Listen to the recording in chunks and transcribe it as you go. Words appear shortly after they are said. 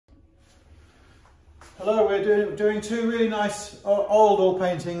Hello, we're doing two really nice old oil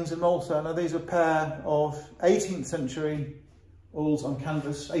paintings in Malta. Now these are a pair of 18th century oils on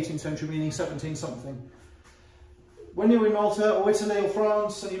canvas, 18th century meaning 17 something. When you're in Malta or Italy or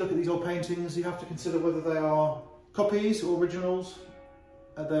France and you look at these oil paintings, you have to consider whether they are copies or originals.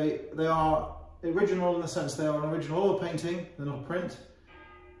 They are original in the sense they are an original oil painting, they're not a print,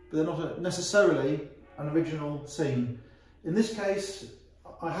 but they're not necessarily an original scene. In this case,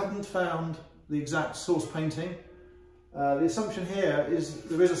 I haven't found the exact source painting. The assumption here is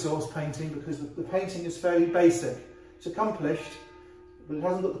there is a source painting because the painting is fairly basic. It's accomplished, but it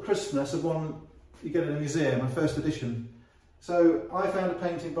hasn't got the crispness of one you get in a museum, a first edition. So I found a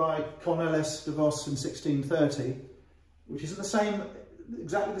painting by Cornelis de Vos in 1630, which isn't the same,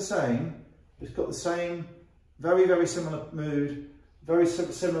 exactly the same, but it's got the same, very, very similar mood, very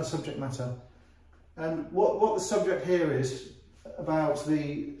similar subject matter. And what the subject here is about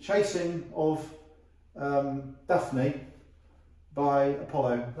the chasing of Daphne by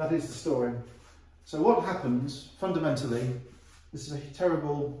Apollo. That is the story. So what happens fundamentally, this is a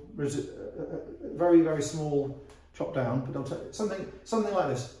terrible, very, very small chop down, but I'll tell you, something like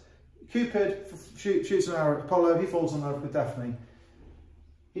this. Cupid shoots an arrow at Apollo, he falls in love with Daphne.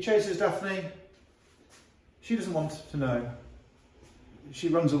 He chases Daphne, she doesn't want to know. She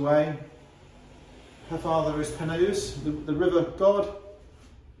runs away. Her father is Peneus, the river god.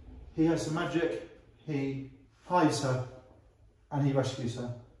 He has some magic, he hides her and he rescues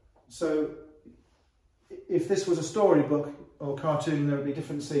her. So if this was a storybook or cartoon, there would be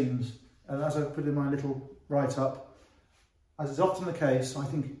different scenes. And as I put in my little write-up, as is often the case, I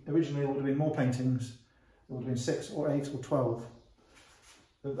think originally there would have been more paintings. There would have been 6 or 8 or 12.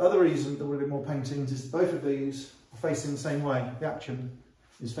 The other reason there would have been more paintings is both of these are facing the same way. The action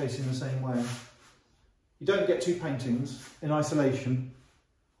is facing the same way. You don't get two paintings in isolation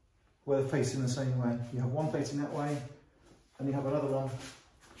where they're facing the same way. You have one facing that way and you have another one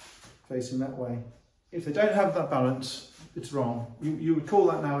facing that way. If they don't have that balance, it's wrong. You would call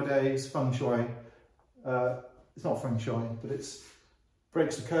that nowadays feng shui. It's not feng shui, but it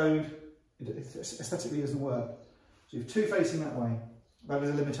breaks the code. It aesthetically doesn't work. So you have two facing that way. That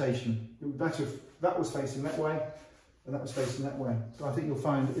is a limitation. It would be better if that was facing that way and that was facing that way. So I think you'll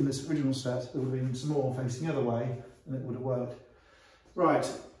find in this original set there would have been some more facing the other way and it would have worked. Right,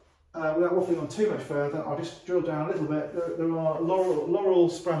 without waffling on too much further, I'll just drill down a little bit. There are laurel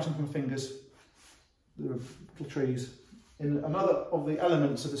sprouting from fingers. There are little trees. In another of the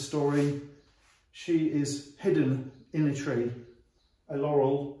elements of the story, she is hidden in a tree. A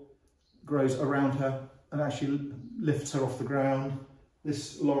laurel grows around her and actually lifts her off the ground.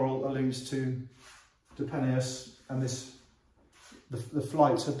 This laurel alludes to Peneus and the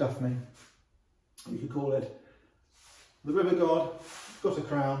flight of Daphne, you could call it. The river god got a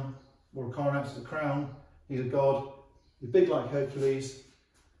crown, or a coronet is a crown. He's a god, he's big like Hercules.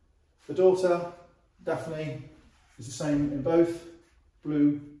 The daughter, Daphne, is the same in both.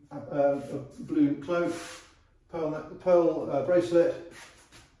 Blue cloak, pearl bracelet,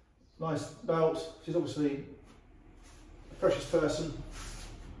 nice belt. She's obviously a precious person.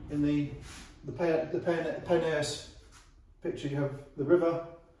 In the Peneus picture, you have the river,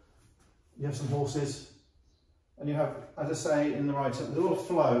 you have some horses, and you have, as I say in the write-up, there's a lot of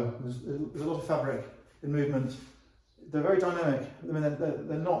flow, there's a lot of fabric in movement. They're very dynamic. I mean,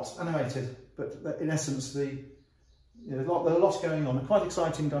 they're not animated, but in essence, there's a lot going on. They're quite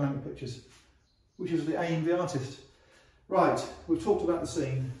exciting, dynamic pictures, which is the aim of the artist. Right, we've talked about the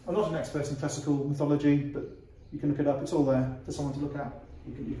scene. I'm not an expert in classical mythology, but you can look it up. It's all there for someone to look at.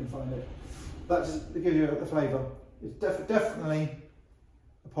 You can find it. That just to give you a flavour. It's definitely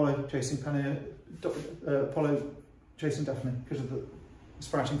Apollo chasing Apollo chasing Daphne because of the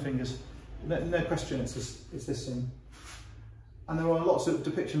sprouting fingers. No question, it's this scene. And there are lots of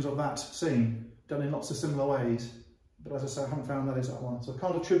depictions of that scene done in lots of similar ways. But as I say, I haven't found that exact one, so I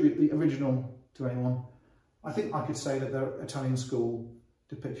can't attribute the original to anyone. I think I could say that they're Italian school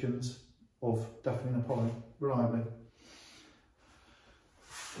depictions of Daphne and Apollo, reliably.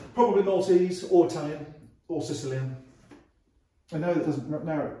 Probably Maltese or Italian or Sicilian. I know that doesn't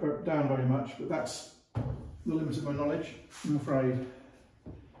narrow it down very much, but that's the limit of my knowledge, I'm afraid.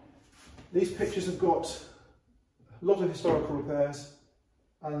 These pictures have got a lot of historical repairs,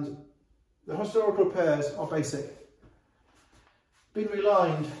 and the historical repairs are basic. It's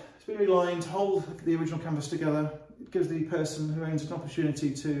been relined to hold the original canvas together. It gives the person who owns it an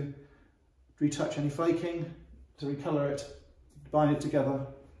opportunity to retouch any flaking, to recolour it, bind it together.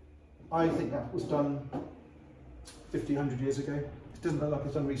 I think that was done 50, 100 years ago. It doesn't look like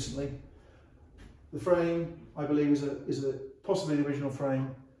it's done recently. The frame, I believe, is possibly the original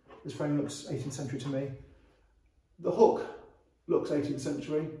frame. This frame looks 18th century to me. The hook looks 18th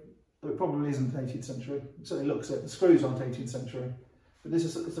century, but it probably isn't 18th century. It certainly looks it. The screws aren't 18th century, but this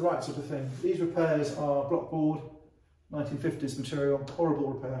is it's the right sort of thing. These repairs are blockboard, 1950s material,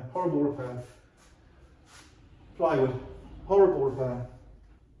 horrible repair, horrible repair. Plywood, horrible repair.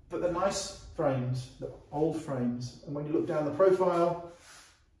 But they're nice frames, they're old frames, and when you look down the profile,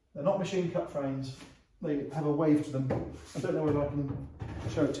 they're not machine cut frames. They have a wave to them. I don't know whether I can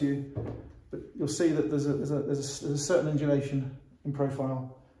show it to you, but you'll see that there's a certain undulation in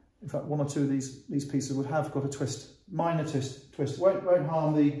profile. In fact, one or two of these pieces would have got a twist, minor twist. Won't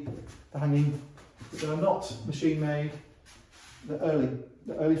harm the hanging. But they're not machine made. They're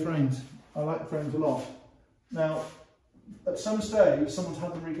early frames. I like the frames a lot. Now, at some stage, someone's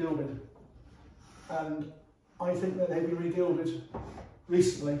had them regilded, and I think that they've been regilded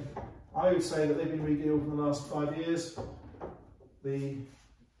recently. I would say that they've been regilded in the last 5 years. The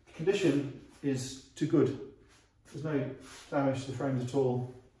condition is too good. There's no damage to the frames at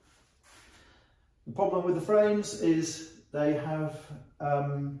all. The problem with the frames is they have,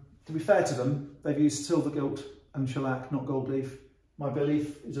 to be fair to them, they've used silver gilt and shellac, not gold leaf. My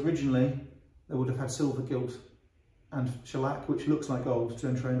belief is originally they would have had silver gilt and shellac, which looks like gold to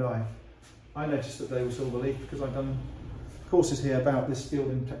an untrained eye. I noticed that they were silver leaf because I've done courses here about this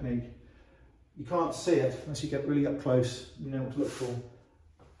gilding technique. You can't see it unless you get really up close, you know what to look for.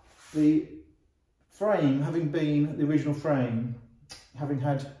 The frame, having been the original frame, having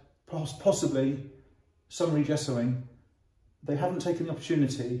had possibly some regessoing, they haven't taken the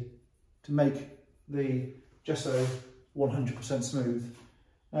opportunity to make the gesso 100% smooth.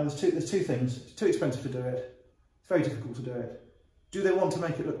 Now there's two things. It's too expensive to do it. It's very difficult to do it. Do they want to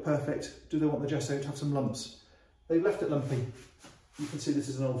make it look perfect? Do they want the gesso to have some lumps? They've left it lumpy. You can see this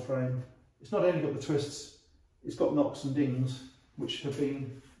is an old frame. It's not only got the twists, it's got knocks and dings, which have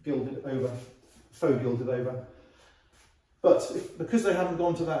been gilded over, faux gilded over. But because they haven't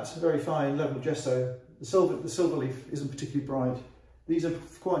gone to that very fine level of gesso, the silver leaf isn't particularly bright. These are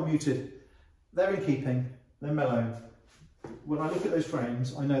quite muted. They're in keeping, they're mellow. When I look at those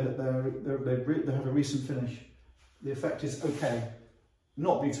frames, I know that they have a recent finish. The effect is okay,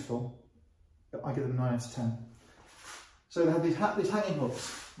 not beautiful, but I give them 9 out of 10. So they have these hanging hooks,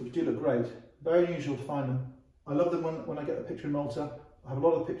 which do look great. Very unusual to find them. I love them when I get the picture in Malta. I have a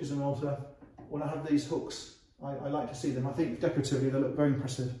lot of pictures in Malta. When I have these hooks, I like to see them. I think decoratively they look very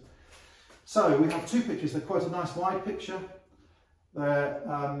impressive. So we have two pictures. They're quite a nice wide picture. They're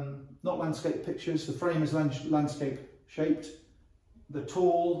not landscape pictures. The frame is landscape shaped. They're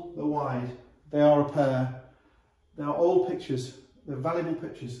tall, they're wide. They are a pair. They are old pictures. They're valuable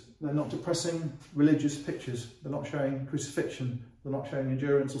pictures. They're not depressing religious pictures. They're not showing crucifixion. They're not showing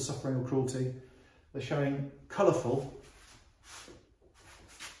endurance or suffering or cruelty. They're showing colourful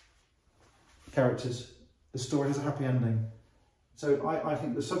characters. The story has a happy ending. So I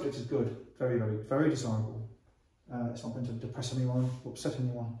think the subject is good. Very, very, very desirable. It's not going to depress anyone or upset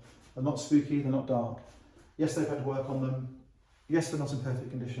anyone. They're not spooky, they're not dark. Yes, they've had work on them. Yes, they're not in perfect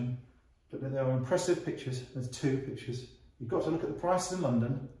condition. But they are impressive pictures. There's two pictures. You've got to look at the prices in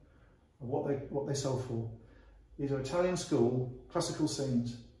London of what they sell for. These are Italian school classical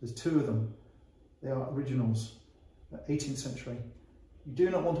scenes. There's two of them. They are originals. They're 18th century. You do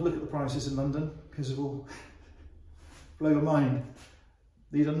not want to look at the prices in London because it will blow your mind.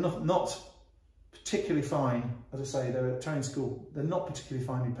 These are not particularly fine. As I say, they're Italian school. They're not particularly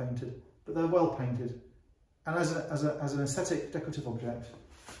finely painted, but they're well painted. And as an aesthetic decorative object,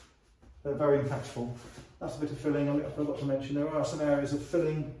 they're very impactful. That's a bit of filling. I forgot to mention there are some areas of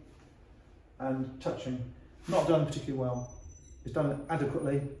filling and touching. Not done particularly well. It's done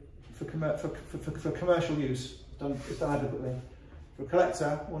adequately for commercial use. It's done adequately. For a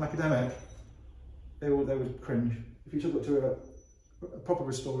collector or an academic, they would cringe. If you took it to a proper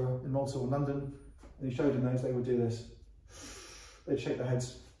restorer in Malta or London and you showed them those, they would do this. They'd shake their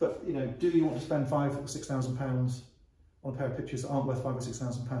heads. But you know, do you want to spend £5,000 or £6,000 on a pair of pictures that aren't worth £5,000 or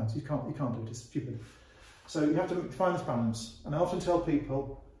 £6,000? You can't do it. It's stupid. So you have to find this balance. And I often tell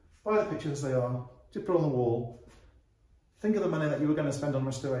people, buy the pictures as they are, just put on the wall. Think of the money that you were going to spend on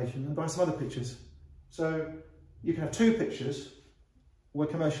restoration and buy some other pictures. So you can have two pictures where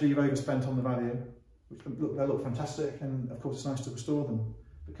commercially you've overspent on the value, which they look fantastic, and of course it's nice to restore them.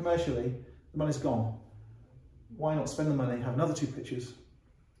 But commercially, the money's gone. Why not spend the money, have another two pictures?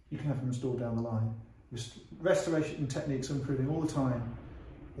 You can have them restored down the line. Restoration techniques are improving all the time.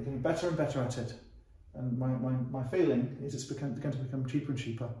 They're getting better and better at it. And my feeling is it's going to become cheaper and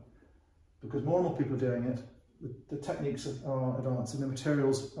cheaper because more and more people are doing it. The techniques are advancing, the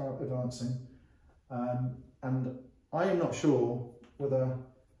materials are advancing. And I am not sure whether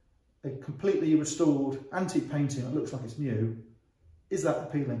a completely restored antique painting that looks like it's new, is that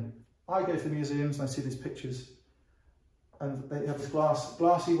appealing? I go to the museums and I see these pictures and they have this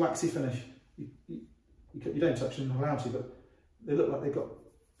glassy, waxy finish. You don't touch them, you're not allowed to, but they look like they've got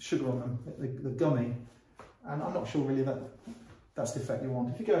sugar on them, they're gummy. And I'm not sure really that's the effect you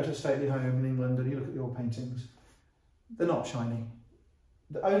want. If you go into a stately home in England and you look at the old paintings, they're not shiny.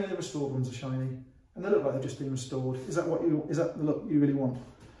 Only the restored ones are shiny, and they look like they've just been restored. Is that the look you really want?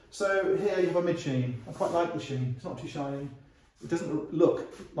 So here you have a mid-sheen. I quite like the sheen. It's not too shiny. It doesn't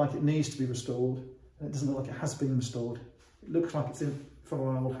look like it needs to be restored, and it doesn't look like it has been restored. It looks like it's from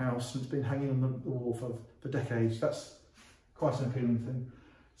an old house and it's been hanging on the wall for decades. That's quite an appealing thing.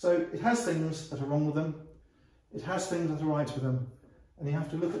 So it has things that are wrong with them. It has things that are right with them, and you have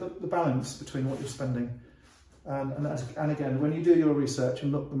to look at the balance between what you're spending. And again, when you do your research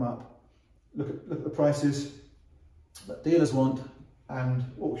and look them up, look at the prices that dealers want and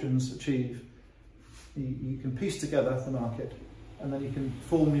auctions achieve. You can piece together the market, and then you can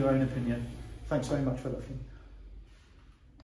form your own opinion. Thanks very much for looking.